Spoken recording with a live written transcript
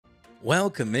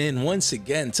Welcome in once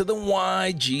again to the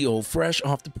Yugioh Fresh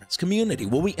Off the Press community,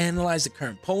 where we analyze the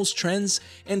current polls, trends,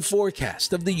 and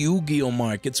forecast of the Yu-Gi-Oh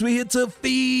markets. We're here to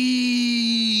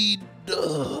feed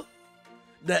the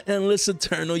endless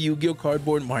eternal Yu-Gi-Oh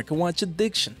cardboard market watch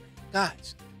addiction.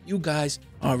 Guys, you guys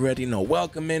already know.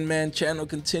 Welcome in, man. Channel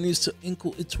continues to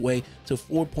inkle its way to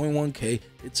 4.1K.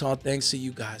 It's all thanks to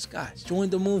you guys. Guys,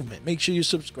 join the movement. Make sure you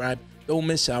subscribe. Don't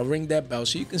miss out. Ring that bell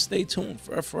so you can stay tuned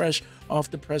for a fresh off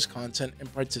the press content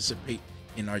and participate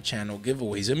in our channel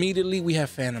giveaways. Immediately, we have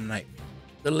Phantom Nightmare,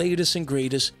 the latest and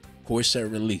greatest core set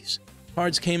release.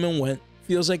 Cards came and went.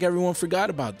 Feels like everyone forgot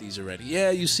about these already.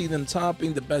 Yeah, you see them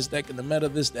topping the best deck in the meta,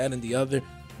 this, that, and the other.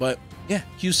 But yeah,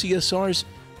 QCSRs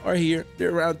are here.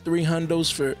 They're around 3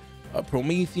 hundos for a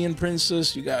Promethean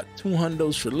Princess. You got 2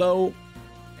 hundos for Low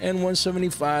and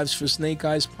 175s for Snake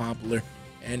Eyes Poplar.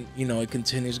 And, you know, it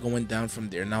continues going down from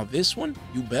there. Now, this one,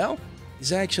 Duel,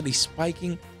 is actually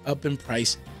spiking up in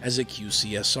price as a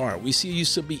QCSR. We see it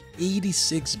used to be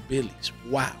 86 billies.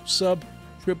 Wow. Sub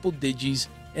triple digis.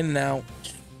 And now,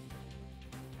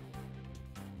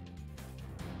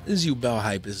 this Duel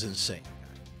hype is insane.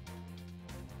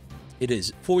 It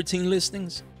is 14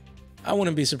 listings. I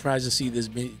wouldn't be surprised to see this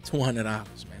be $200, man,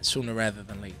 sooner rather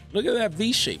than later. Look at that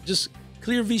V-shape. Just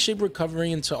clear V-shape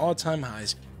recovery into all-time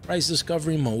highs. Price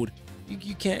discovery mode.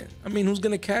 You can't, I mean, who's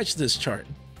gonna catch this chart?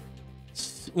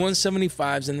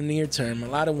 175s in the near term, a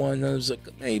lot of one-ofs,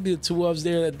 maybe the 2-ofs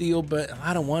there that deal, but a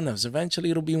lot of one-ofs.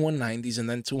 Eventually it'll be 190s and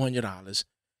then $200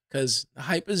 because the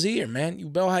hype is here, man.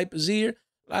 Duel hype is here.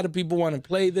 A lot of people want to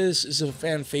play this. It's a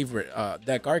fan favorite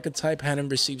deck archetype. Hadn't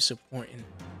received support in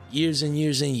years and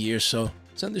years and years, so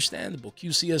it's understandable.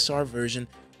 QCSR version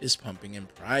is pumping in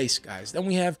price, guys. Then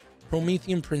we have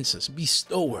Promethean Princess,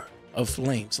 Bestower of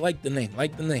Flames. Like the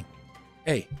name.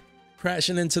 Hey,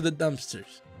 crashing into the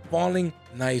dumpsters. Falling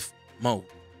knife mode.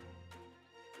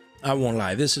 I won't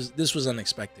lie, this was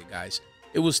unexpected, guys.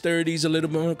 It was 30s, a little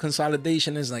bit more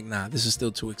consolidation. It's like, nah, this is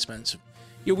still too expensive.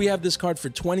 Here we have this card for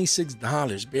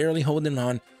 $26, barely holding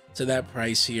on to that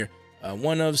price here.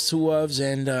 1-ofs, 2-ofs,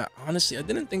 and honestly, I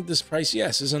didn't think this price,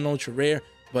 yes, is an ultra rare,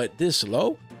 but this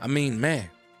low, I mean, man,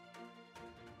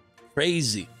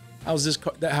 crazy. How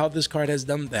this card has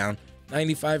dumbed down.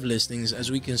 95 listings,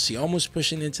 as we can see, almost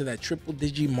pushing into that triple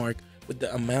digit mark with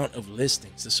the amount of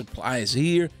listings. The supply is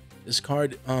here. This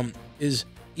card is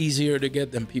easier to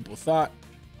get than people thought.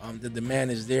 The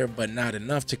demand is there, but not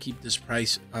enough to keep this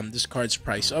price, this card's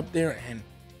price up there. And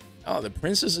oh, the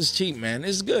Princess is cheap, man.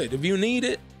 It's good. If you need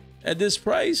it at this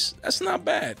price, that's not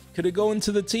bad. Could it go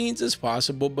into the teens? It's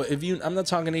possible, but if you, I'm not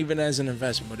talking even as an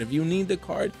investment, but if you need the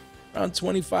card around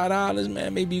 $25,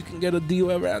 man, maybe you can get a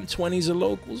deal around 20s or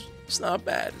locals. It's not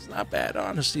bad. It's not bad,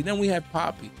 honestly. Then we have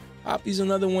Poppy. Poppy's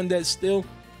another one that's still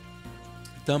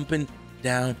dumping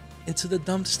down into the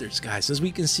dumpsters, guys. As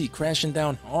we can see, crashing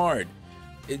down hard.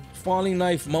 Falling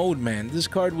knife mode, man. This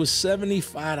card was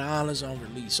 $75 on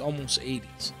release, almost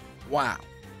 80s. Wow.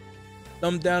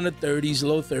 Dumped down to 30s,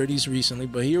 low 30s recently,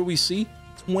 but here we see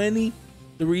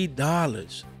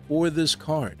 $23 for this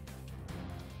card.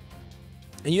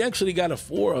 And you actually got a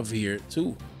 4 of here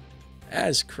too.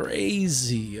 That's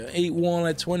crazy. 8 wall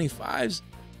at 25s.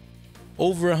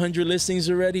 Over 100 listings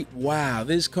already. Wow,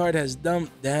 this card has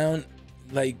dumped down.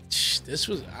 Like, this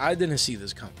was, I didn't see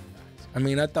this coming, guys. I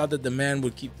mean, I thought the demand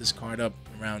would keep this card up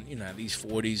around, you know, at least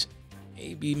 40s,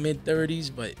 maybe mid 30s,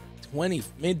 but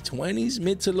mid 20s,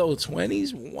 mid to low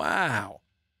 20s. Wow.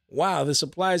 Wow, the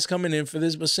supply is coming in for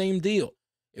this, but same deal.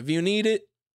 If you need it,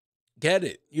 get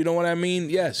it. You know what I mean?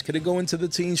 Yes. Could it go into the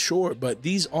teens? Sure. But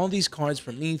all these cards,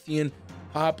 Promethean,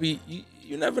 Poppy,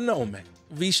 you never know, man.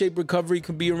 V-shape recovery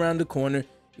could be around the corner.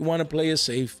 You want to play it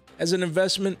safe. As an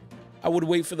investment, I would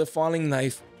wait for the falling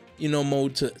knife, you know,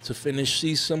 mode to finish,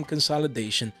 see some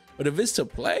consolidation. But if it's to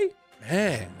play,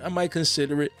 man, I might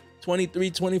consider it. $23,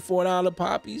 $24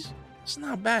 Poppies. It's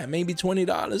not bad. Maybe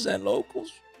 $20 at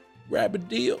locals. Grab a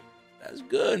deal. That's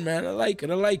good, man. I like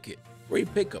it. I like it.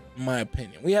 Great pickup, in my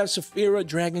opinion. We have Saphira,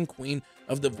 Dragon Queen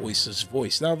of the Voiceless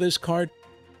Voice. Now, this card,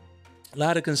 a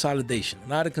lot of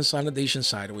consolidation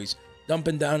sideways,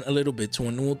 dumping down a little bit to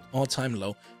a new all-time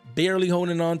low, barely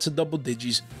holding on to double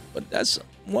digits, but that's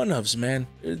 1-ofs, man.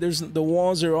 The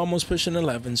walls are almost pushing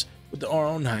 11s with the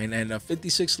R09 and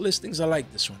 56 listings. I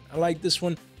like this one. I like this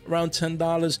one around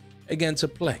 $10 again to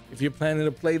play. If you're planning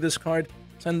to play this card,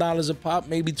 $10 a pop,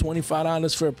 maybe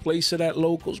 $25 for a place at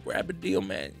locals. Grab a deal,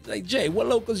 man. Like, Jay, what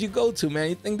locals you go to, man?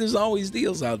 You think there's always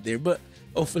deals out there, but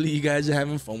hopefully you guys are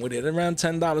having fun with it. Around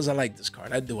 $10, I like this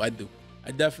card. I do. I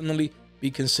definitely be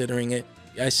considering it.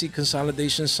 I see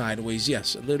consolidation sideways.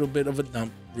 Yes, a little bit of a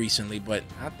dump recently, but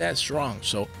not that strong.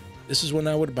 So This is when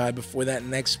I would buy before that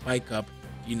next spike up,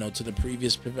 you know, to the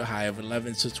previous pivot high of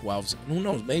 11 to 12. Who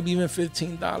knows, maybe even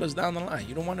 $15 down the line.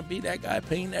 You don't want to be that guy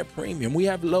paying that premium. We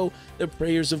have low, the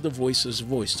prayers of the voiceless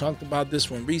voice. Talked about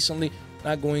this one recently.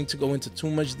 Not going to go into too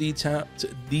much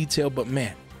detail, but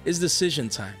man, it's decision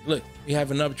time. Look, we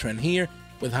have an uptrend here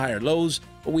with higher lows,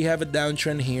 but we have a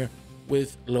downtrend here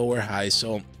with lower highs.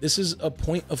 So this is a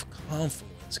point of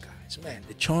confluence, guys. Man,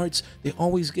 the charts, they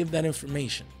always give that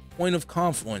information. Point of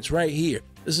confluence right here.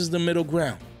 This is the middle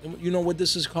ground. You know what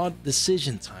this is called?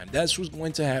 Decision time. That's what's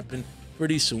going to happen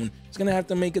pretty soon. It's going to have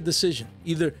to make a decision.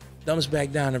 Either dumps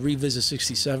back down and revisit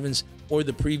 67s or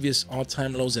the previous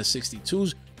all-time lows at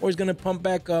 62s, or it's going to pump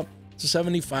back up to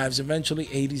 75s, eventually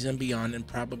 80s and beyond, and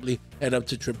probably head up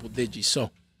to triple digits.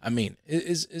 So, I mean,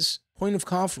 it's point of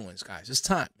confluence, guys. It's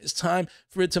time. It's time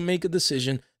for it to make a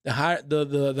decision. The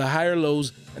higher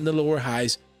lows and the lower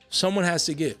highs, someone has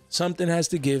to give. Something has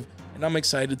to give, and I'm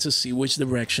excited to see which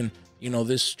direction, you know,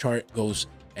 this chart goes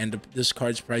and this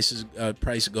card's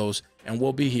price goes, and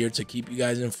we'll be here to keep you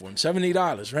guys informed.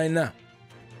 $70 right now.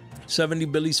 70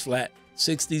 billies flat,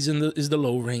 60s is the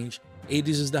low range, 80s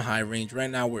is the high range. Right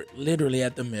now we're literally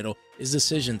at the middle. It's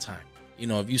decision time. You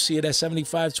know, if you see it at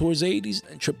 75 towards 80s,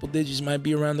 then triple digits might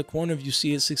be around the corner. If you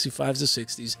see it 65s to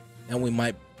 60s, then we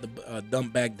might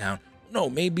dump back down. No,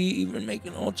 maybe even make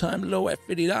an all-time low at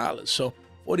 $50. So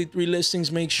 43 listings.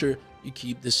 Make sure you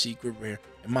keep the secret rare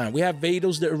in mind. We have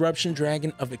Vados, the Eruption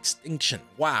Dragon of Extinction.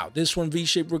 Wow, this one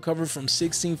V-shaped recovered from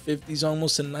 1650s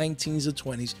almost to 19s to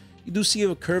 20s. You do see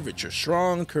a curvature,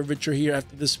 strong curvature here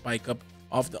after the spike up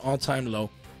off the all-time low,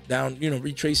 down, you know,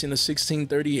 retracing the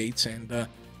 1638s. And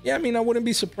yeah, I mean, I wouldn't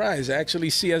be surprised. I actually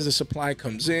see as the supply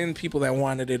comes in, people that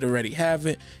wanted it already have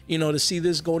it. You know, to see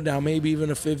this go down, maybe even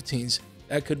the 15s,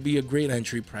 that could be a great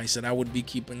entry price that I would be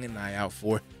keeping an eye out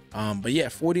for. But yeah,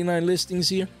 49 listings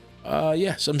here.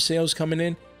 Yeah, some sales coming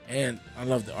in, and I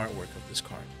love the artwork of this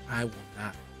card. I will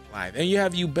not lie. Then you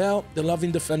have Yugioh, the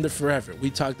Loving Defender Forever. We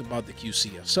talked about the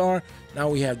QCSR. Now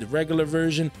we have the regular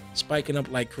version spiking up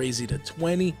like crazy to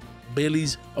 20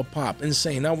 billies a pop.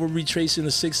 Insane. Now we're retracing the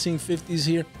 1650s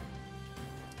here.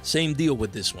 Same deal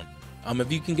with this one.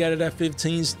 If you can get it at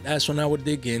 15s, that's when I would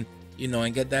dig in, you know,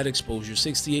 and get that exposure.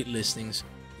 68 listings.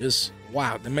 Just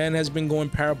wow, the man has been going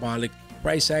parabolic.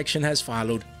 Price action has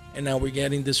followed, and now we're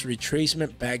getting this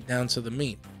retracement back down to the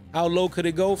mean. How low could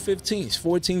it go? 15s,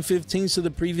 14, 15s to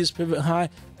the previous pivot high.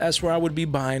 That's where I would be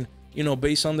buying, you know,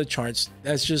 based on the charts.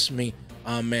 That's just me.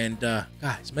 And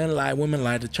guys, men lie, women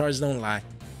lie. The charts don't lie.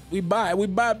 We buy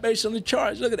based on the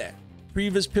charts. Look at that.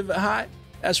 Previous pivot high.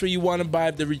 That's where you want to buy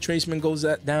if the retracement goes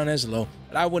down as low.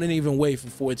 But I wouldn't even wait for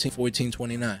 14,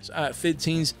 29s.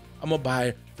 15s, I'm a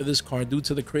buyer for this card due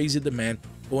to the crazy demand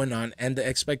going on and the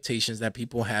expectations that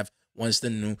people have once the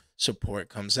new support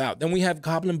comes out. Then we have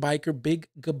Goblin Biker Big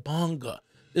Gabonga.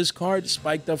 This card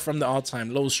spiked up from the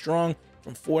all-time low strong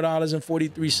from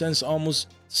 $4.43, almost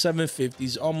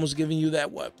 750s, almost giving you that,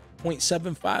 what,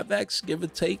 0.75x, give or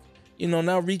take. You know,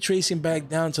 now retracing back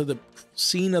down to the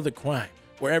scene of the crime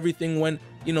where everything went,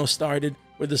 you know, started,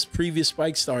 where this previous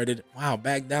spike started. Wow,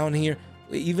 back down here,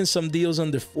 even some deals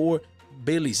under 4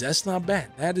 billies. That's not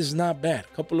bad. That is not bad.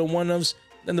 A couple of one-ofs.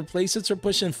 Then the playsets are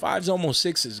pushing 5s, almost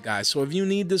 6s, guys. So if you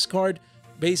need this card,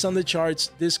 based on the charts,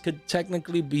 this could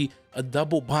technically be a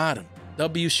double bottom.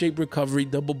 W-shaped recovery,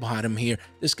 double bottom here.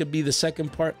 This could be the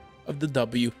second part of the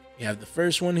W. You have the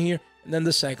first one here, and then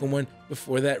the second one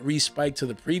before that respike to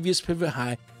the previous pivot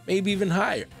high, maybe even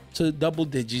higher to double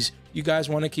digits. You guys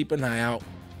want to keep an eye out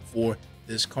for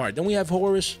this card. Then we have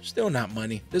Horus, still not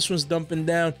money. This one's dumping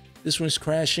down. This one's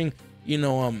crashing, you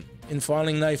know, in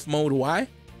falling knife mode. Why?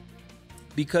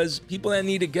 Because people that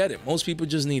need to get it. Most people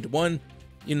just need one,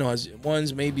 you know, as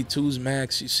ones, maybe 2s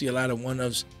max. You see a lot of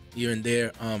one-ofs here and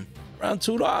there. Around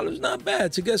 $2, not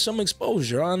bad to get some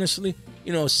exposure, honestly.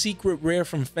 You know, secret rare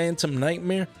from Phantom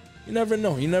Nightmare. You never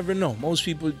know. You never know. Most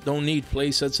people don't need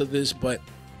play sets of this, but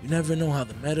you never know how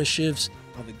the meta shifts,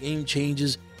 how the game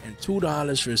changes. And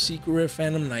 $2 for a secret rare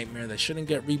Phantom Nightmare that shouldn't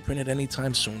get reprinted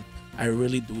anytime soon. I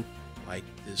really do like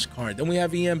this card. Then we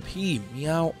have EMP,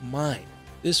 Meow Mine.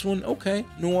 This one, okay,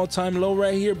 new all-time low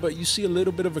right here, but you see a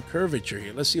little bit of a curvature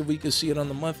here. Let's see if we can see it on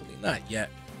the monthly. Not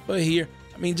yet. But here,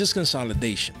 I mean, just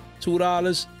consolidation.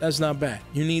 $2, that's not bad.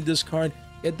 You need this card.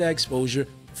 Get that exposure.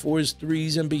 4s,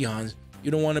 3s, and beyonds.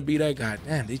 You don't want to be that guy.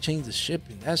 Damn, they changed the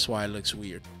shipping. That's why it looks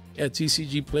weird. Yeah,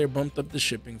 TCG Player bumped up the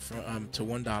shipping from to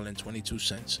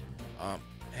 $1.22. Man,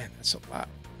 that's a lot.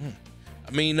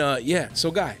 I mean, yeah. So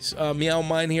guys, Meow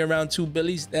Mine here around 2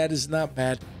 billies. That is not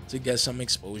bad to get some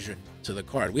exposure to the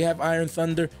card. We have Iron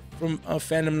Thunder from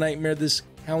Phantom Nightmare. This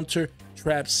counter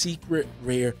trap secret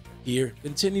rare here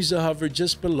continues to hover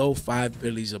just below 5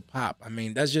 billies a pop. I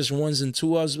mean, that's just ones and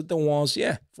two us with the walls.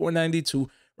 Yeah, 492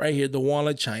 right here, the wall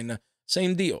of China.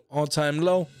 Same deal, all-time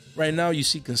low. Right now, you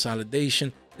see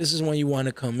consolidation. This is when you want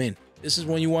to come in. This is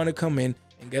when you want to come in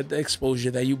and get the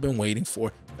exposure that you've been waiting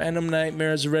for. Phantom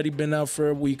Nightmare has already been out for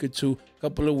a week or two,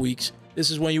 couple of weeks. This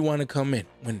is when you want to come in.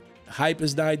 When the hype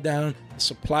has died down, the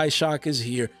supply shock is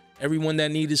here. Everyone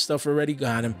that needed stuff already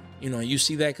got him. You know, you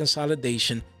see that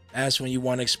consolidation. That's when you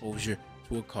want exposure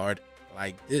to a card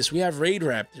like this. We have Raid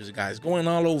Raptors, guys, going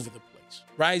all over the place.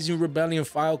 Rising Rebellion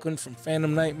Falcon from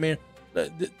Phantom Nightmare.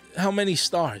 How many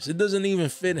stars? It doesn't even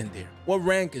fit in there. What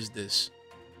rank is this?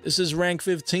 This is rank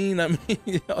 15. I mean,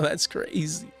 yo, that's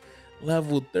crazy.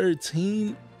 Level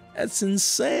 13? That's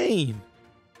insane.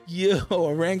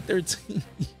 Yo, rank 13.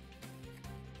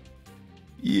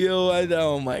 Yo,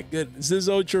 oh my goodness. This is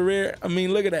ultra rare. I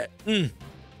mean, look at that.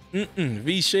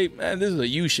 V-shape, man, this is a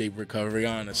U-shape recovery,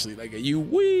 honestly. Like a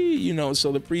U-wee, you know,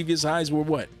 so the previous highs were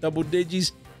what? Double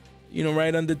digits, you know,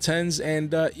 right under 10s.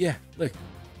 And yeah, look,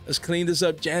 let's clean this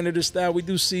up janitor style. We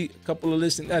do see a couple of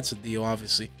listings. That's a deal,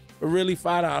 obviously. But really,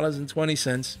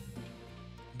 $5.20.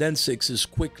 Then sixes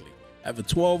quickly. I have a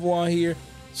 12 wall here.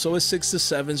 So it's 6 to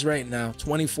 7s right now.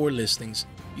 24 listings.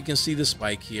 You can see the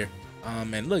spike here.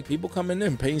 And look, people coming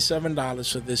in paying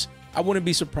 $7 for this. I wouldn't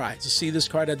be surprised to see this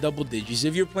card at double digits.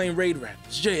 If you're playing Raid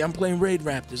Raptors, Jay, I'm playing Raid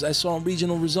Raptors. I saw a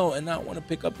regional result and now I want to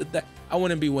pick up the deck. I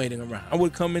wouldn't be waiting around. I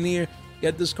would come in here,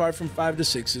 get this card from 5 to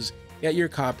 6s, get your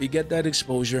copy, get that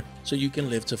exposure so you can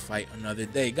live to fight another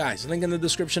day. Guys, link in the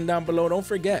description down below. Don't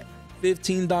forget,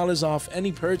 $15 off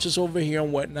any purchase over here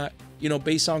and whatnot, you know,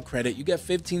 based on credit. You get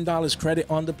 $15 credit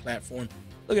on the platform.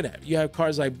 Look at that. You have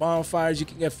cards like Bonfires. You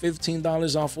can get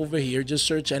 $15 off over here. Just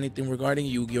search anything regarding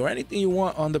Yu-Gi-Oh! Or anything you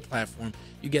want on the platform.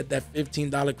 You get that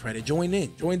 $15 credit. Join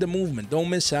in. Join the movement. Don't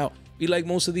miss out. Be like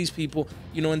most of these people,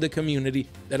 you know, in the community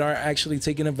that are actually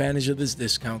taking advantage of this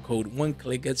discount code. One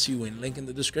click gets you in. Link in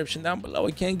the description down below.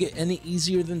 It can't get any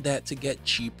easier than that to get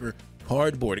cheaper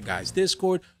cardboard, guys.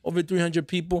 Discord, over 300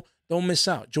 people. Don't miss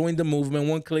out. Join the movement.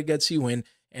 One click gets you in.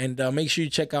 And make sure you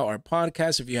check out our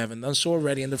podcast if you haven't done so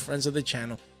already, and the friends of the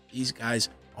channel. These guys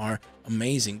are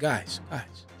amazing. Guys,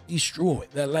 destroy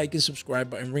that like and subscribe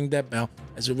button, ring that bell,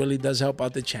 as it really does help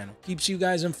out the channel. Keeps you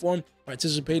guys informed,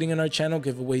 participating in our channel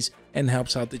giveaways, and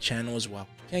helps out the channel as well.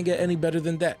 Can't get any better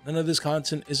than that. None of this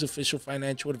content is official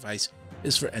financial advice.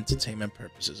 It's for entertainment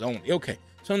purposes only. Okay,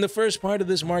 so in the first part of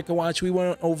this market watch, we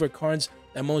went over cards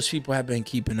that most people have been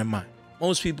keeping in mind.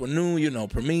 Most people knew, you know,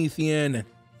 Promethean and,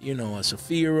 you know,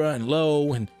 Saphira and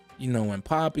Low and, you know, and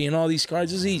Poppy and all these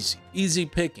cards is easy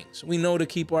pickings. We know to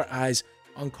keep our eyes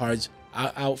on cards,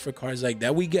 out for cards like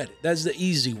that. We get it. That's the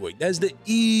easy work. That's the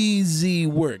easy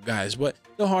work, guys. But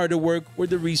the harder work, where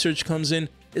the research comes in,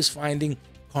 is finding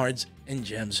cards and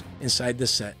gems inside the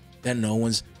set that no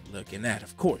one's looking at.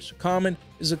 Of course, a common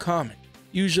is a common.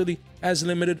 Usually has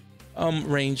limited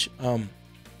range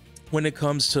when it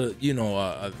comes to, you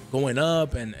know, going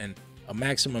up and a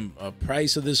maximum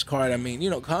price of this card. I mean, you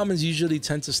know, commons usually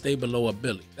tend to stay below $1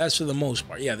 billion. That's for the most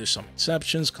part. Yeah, there's some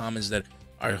exceptions, commons that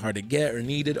are hard to get or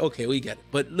needed. Okay, we get it.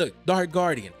 But look, Dark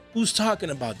Guardian, who's talking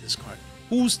about this card?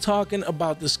 Who's talking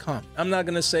about this common? I'm not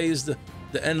going to say it's the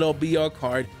end-all be-all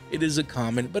card. It is a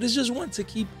common, but it's just one to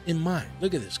keep in mind.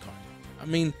 Look at this card. I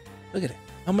mean, look at it.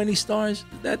 How many stars?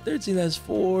 That 13, that's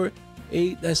 4,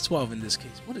 8, that's 12 in this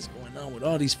case. What is going on with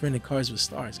all these printed cards with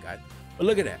stars, guys? But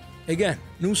look at that. Again,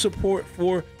 new support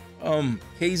for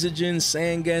Kazajin,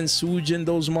 Sangan, Sujin,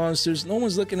 those monsters. No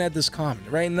one's looking at this common.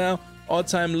 Right now,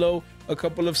 all-time low, a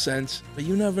couple of cents. But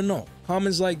you never know.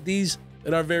 Commons like these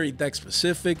that are very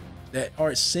deck-specific, that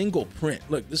are single print.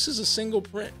 Look, this is a single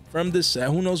print from this set.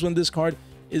 Who knows when this card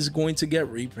is going to get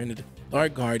reprinted?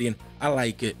 Dark Guardian, I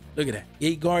like it. Look at that.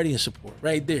 8 Guardian support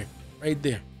right there. Right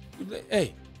there.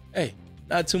 Hey,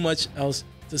 not too much else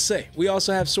to say. We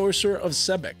also have Sorcerer of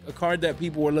Sebek, a card that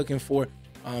people were looking for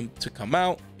to come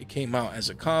out. It came out as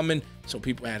a common, so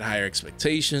people had higher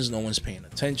expectations. No one's paying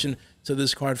attention to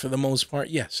this card for the most part.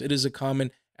 Yes, it is a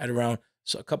common at around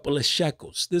a couple of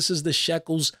shekels. This is the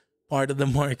shekels part of the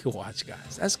market watch,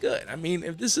 guys. That's good. I mean,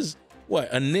 if this is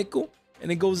what, a nickel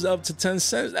and it goes up to 10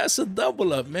 cents, that's a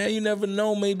double up, man. You never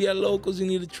know. Maybe at locals you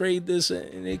need to trade this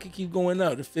and it could keep going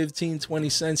up to 15, 20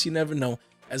 cents. You never know.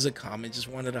 As a comment, just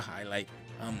wanted to highlight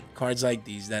cards like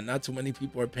these that not too many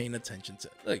people are paying attention to.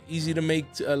 Look, easy to make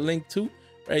a link to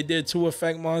right there. 2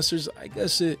 effect monsters. I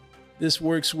guess this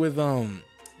works with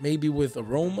maybe with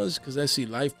aromas, because I see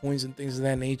life points and things of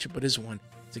that nature, but it's one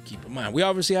to keep in mind. We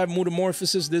obviously have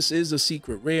Metamorphosis. This is a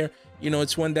secret rare. You know,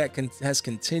 it's one that has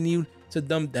continued to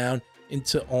dump down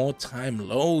into all-time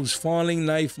lows. Falling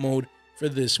Knife mode for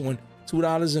this one.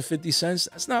 $2.50.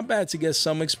 That's not bad to get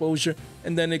some exposure.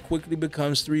 And then it quickly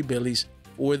becomes 3 billies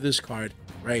for this card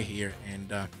right here.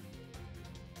 And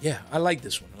yeah, I like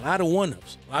this one. A lot of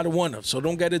one-ups. A lot of one-ups. So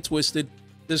don't get it twisted.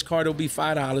 This card will be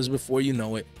 $5 before you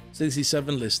know it.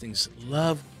 67 listings.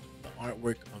 Love the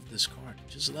artwork of this card.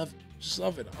 Just love it. Just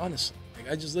love it, honestly.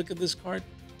 Like, I just look at this card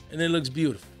and it looks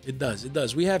beautiful. It does. It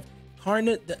does. We have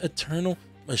Carnet the Eternal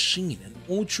Machine, an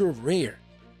ultra rare.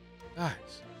 Guys,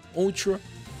 ultra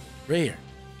rare.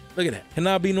 Look at that.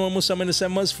 Cannot be normal summon. The set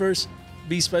must first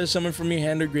be special summon from your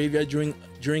hand or graveyard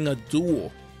during a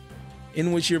duel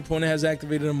in which your opponent has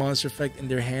activated a monster effect in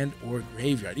their hand or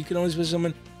graveyard. You can only special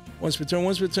summon once per turn.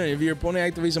 Once per turn, if your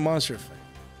opponent activates a monster effect,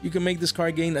 you can make this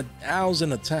card gain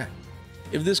 1,000 attack.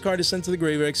 If this card is sent to the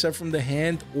graveyard except from the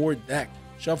hand or deck,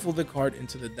 shuffle the card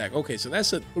into the deck. Okay, so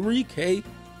that's a 3K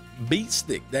beat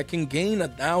stick that can gain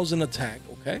 1,000 attack.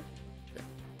 Okay,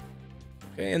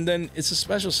 and then it's a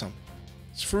special summon.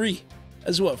 It's free.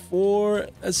 That's what, 4?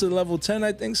 That's a level 10,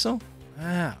 I think so.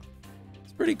 Wow,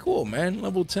 it's pretty cool, man.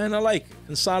 Level 10, I like it.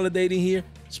 Consolidating here.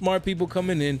 Smart people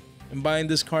coming in and buying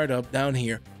this card up down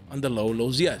here on the low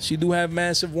lows. Yes, you do have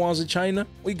massive walls of China.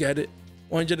 We get it.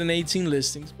 118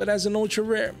 listings, but as an ultra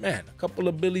rare, man, a couple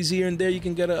of billies here and there, you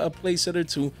can get a playset or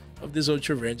two of this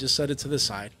ultra rare. Just set it to the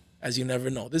side, as you never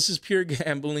know. This is pure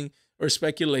gambling or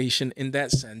speculation in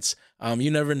that sense.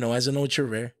 You never know. As an ultra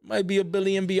rare, might be a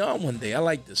billion beyond one day. I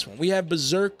like this one. We have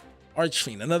Berserk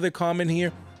Archfiend, another common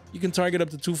here. You can target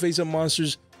up to 2 face-up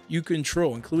monsters you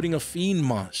control, including a fiend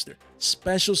monster.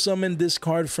 Special summon this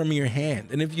card from your hand,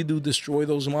 and if you do, destroy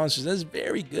those monsters. That's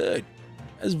very good.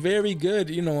 That's very good.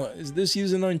 You know, is this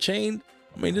using Unchained?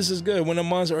 I mean, this is good. When a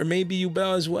monster, or maybe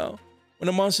Yugioh as well. When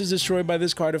a monster is destroyed by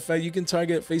this card effect, you can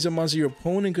target face-up monster your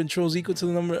opponent controls equal to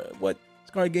the number. What? This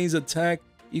card gains attack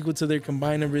equal to their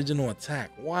combined original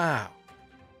attack. Wow.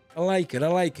 I like it. I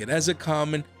like it. As a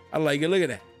common, I like it. Look at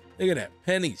that. Look at that.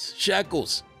 Pennies,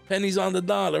 shekels, pennies on the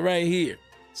dollar right here.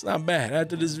 It's not bad.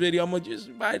 After this video, I'm going to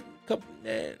just buy a couple,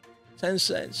 10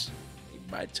 cents. Maybe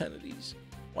buy 10 of these.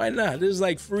 Why not? This is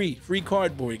like free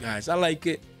cardboard, guys. I like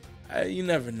it. You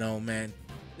never know, man.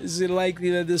 Is it likely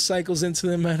that this cycles into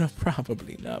the meta?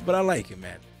 Probably not, but I like it,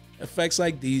 man. Effects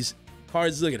like these,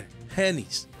 cards, look at it,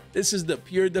 pennies. This is the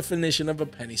pure definition of a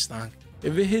penny stock.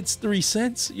 If it hits 3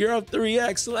 cents, you're up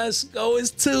 3x. Let's go.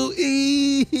 It's too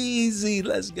easy.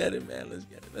 Let's get it, man. Let's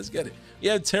get it. Let's get it.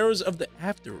 You have Terrors of the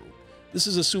Afterworld. This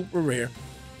is a super rare.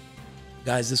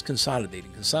 Guys, this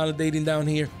consolidating down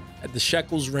here at the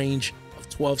shekels range.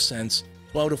 12 cents,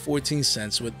 12 to 14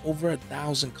 cents with over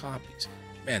 1,000 copies.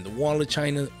 Man, the wall of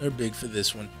China are big for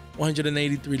this one.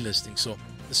 183 listings, so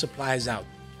the supply is out.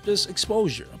 Just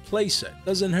exposure, a playset,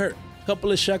 doesn't hurt. A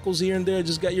couple of shekels here and there,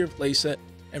 just get your playset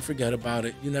and forget about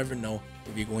it. You never know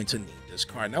if you're going to need this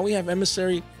card. Now we have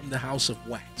Emissary from the House of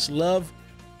Wax. Love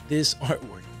this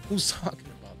artwork. Who's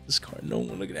talking about this card? No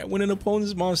one. Look at that. When an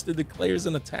opponent's monster declares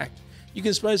an attack, you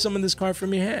can special summon this card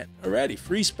from your hand. Already,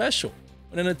 free special.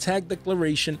 When an attack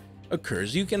declaration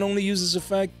occurs, you can only use this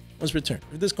effect once per turn.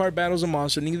 If this card battles a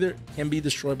monster, neither can be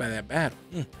destroyed by that battle.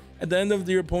 At the end of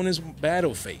your opponent's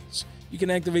battle phase, you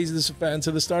can activate this effect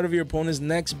until the start of your opponent's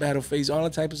next battle phase. All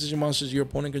attack position monsters your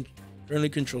opponent currently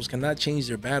controls cannot change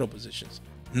their battle positions,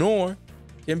 nor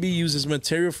can be used as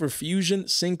material for fusion,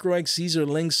 synchro, XYZ, or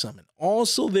link summon.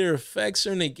 Also, their effects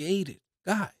are negated.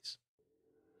 Guys,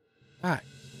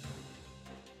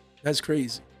 that's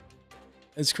crazy.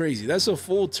 It's crazy. That's a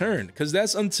full turn, because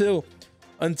that's until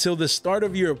the start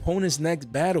of your opponent's next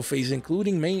battle phase,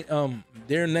 including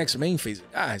their next main phase.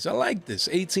 Guys, I like this.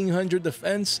 1800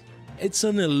 defense. It's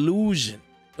an illusion.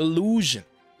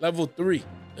 Level 3.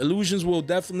 Illusions will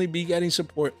definitely be getting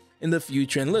support in the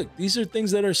future. And look, these are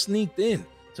things that are sneaked in.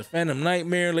 It's a Phantom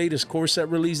Nightmare, latest core set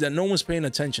release that no one's paying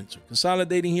attention to.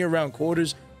 Consolidating here around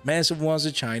quarters, massive walls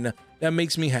of China. That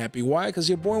makes me happy. Why? Because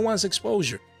your boy wants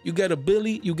exposure. You get a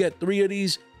billy, you get 3 of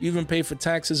these, you even pay for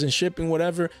taxes and shipping,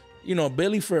 whatever. You know, a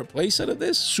billy for a playset of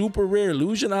this. Super rare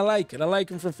illusion. I like it. I like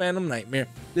him for Phantom Nightmare.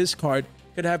 This card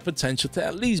could have potential to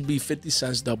at least be 50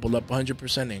 cents double up,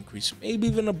 100% increase. Maybe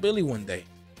even a billy one day.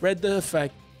 Read the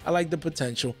effect. I like the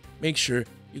potential. Make sure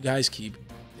you guys keep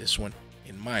this one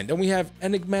in mind. Then we have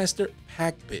Enigmaster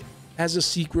Packbit as a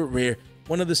secret rare.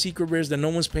 One of the secret rares that no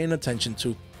one's paying attention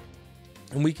to.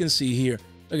 And we can see here,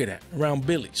 look at that, around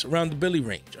billies, around the billy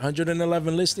range,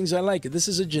 111 listings. I like it. This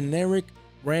is a generic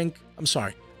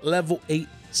level 8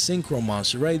 synchro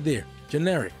monster right there.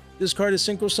 Generic. This card is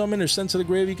synchro summon or sent to the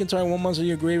grave. You can target one monster in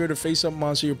your graveyard or face-up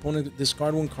monster. Your opponent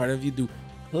discard one card. If you do,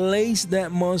 place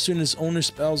that monster in its owner's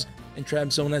spells and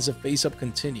trap zone as a face-up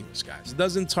continuous, guys. It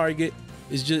doesn't target,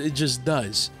 it just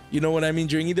does. You know what I mean?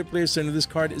 During either player's turn, this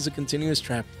card is a continuous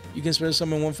trap. You can special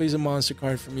summon one phase of monster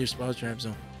card from your spell trap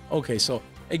zone. Okay, so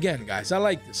again, guys, I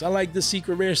like this. I like the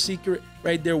secret rare secret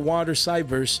right there, water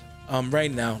Cyberse.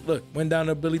 Right now, look, went down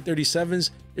to Billy 37s.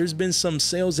 There's been some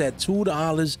sales at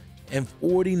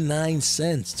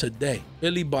 $2.49 today.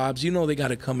 Billy Bob's, you know they got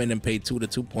to come in and pay 2 to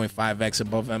 2.5x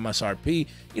above MSRP.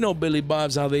 You know Billy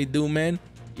Bob's how they do, man.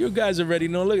 You guys already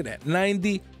know. Look at that,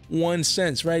 91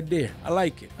 cents right there. I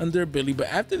like it under Billy, but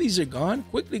after these are gone,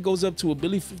 quickly goes up to a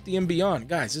Billy 50 and beyond.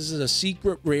 Guys, this is a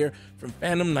secret rare from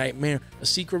Phantom Nightmare, a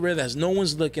secret rare that no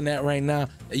one's looking at right now,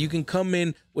 that you can come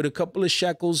in with a couple of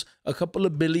shekels, a couple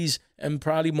of Billies, and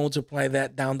probably multiply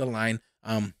that down the line.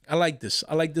 I like this.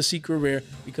 I like the secret rare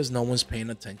because no one's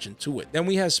paying attention to it. Then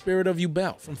we have Spirit of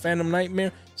Yugioh from Phantom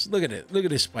Nightmare. So look at it. Look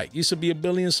at this spike. Used to be $1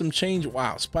 billion some change.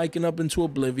 Wow, spiking up into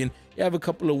oblivion. You have a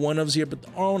couple of 1-ofs here, but the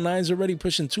R09's already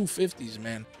pushing 250s,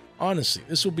 man. Honestly,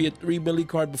 this will be a 3 Billy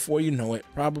card before you know it.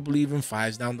 Probably even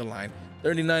 5s down the line.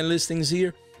 39 listings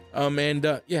here.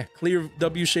 Yeah, clear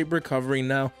W-shaped recovery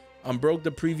now. Broke the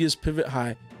previous pivot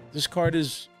high. This card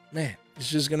is, man,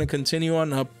 it's just gonna continue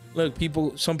on up. Look,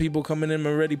 some people coming in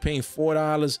already paying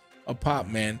 $4 a pop,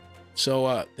 man.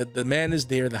 So the demand is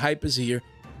there, the hype is here.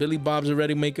 Billy Bob's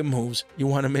already making moves. You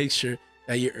want to make sure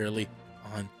that you're early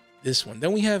on this one.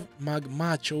 Then we have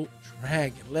Magmacho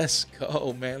Dragon. Let's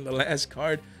go, man. The last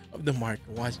card of the market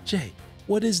watch. Jay,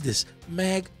 what is this?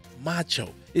 Magmacho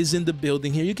is in the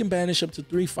building here. You can banish up to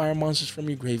 3 fire monsters from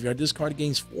your graveyard. This card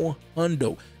gains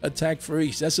 400 attack for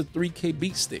each. That's a 3K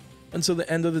beat stick until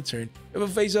the end of the turn. If a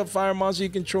face-up fire monster you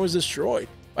control is destroyed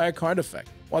by a card effect,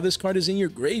 while this card is in your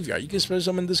graveyard, you can special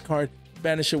summon this card,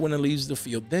 banish it when it leaves the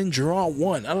field, then draw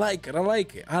 1. I like it. I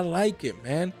like it. I like it,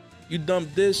 man. You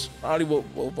dump this, probably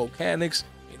with volcanics.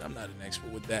 I mean, I'm not an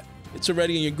expert with that. It's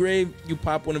already in your grave. You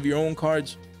pop one of your own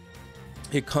cards.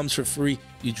 It comes for free.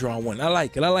 You draw 1. I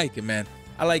like it. I like it, man.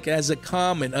 I like it as a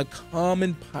common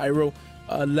pyro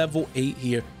level 8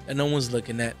 here that no one's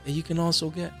looking at. And you can also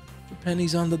get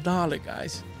pennies on the dollar,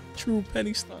 guys. True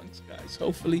penny stonks, guys.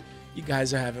 Hopefully you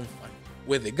guys are having fun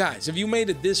with it. Guys, if you made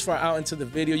it this far out into the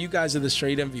video, you guys are the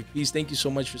straight MVPs. Thank you so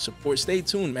much for support. Stay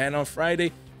tuned, man. On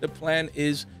Friday, the plan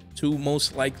is to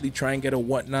most likely try and get a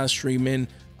whatnot stream in,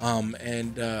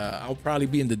 I'll probably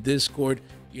be in the Discord,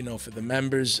 you know, for the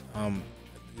members.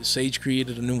 Sage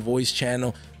created a new voice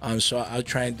channel, so I'll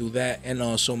try and do that, and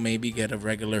also maybe get a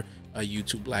regular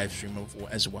YouTube live stream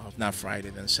as well. If not Friday,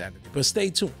 then Saturday. But stay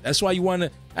tuned. That's why you want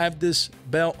to have this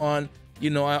bell on. You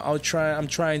know, I'm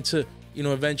trying to, you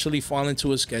know, eventually fall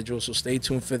into a schedule. So stay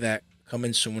tuned for that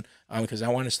coming soon. Because I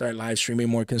want to start live streaming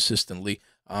more consistently.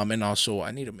 And also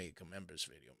I need to make a members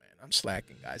video, man. I'm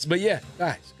slacking, guys. But yeah,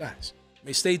 guys,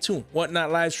 stay tuned.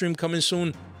 Whatnot live stream coming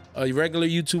soon. A regular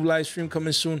YouTube live stream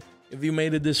coming soon. If you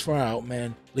made it this far out,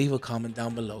 man, leave a comment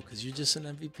down below because you're just an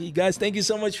MVP. Guys, thank you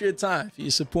so much for your time, for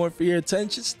your support, for your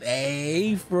attention.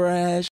 Stay fresh.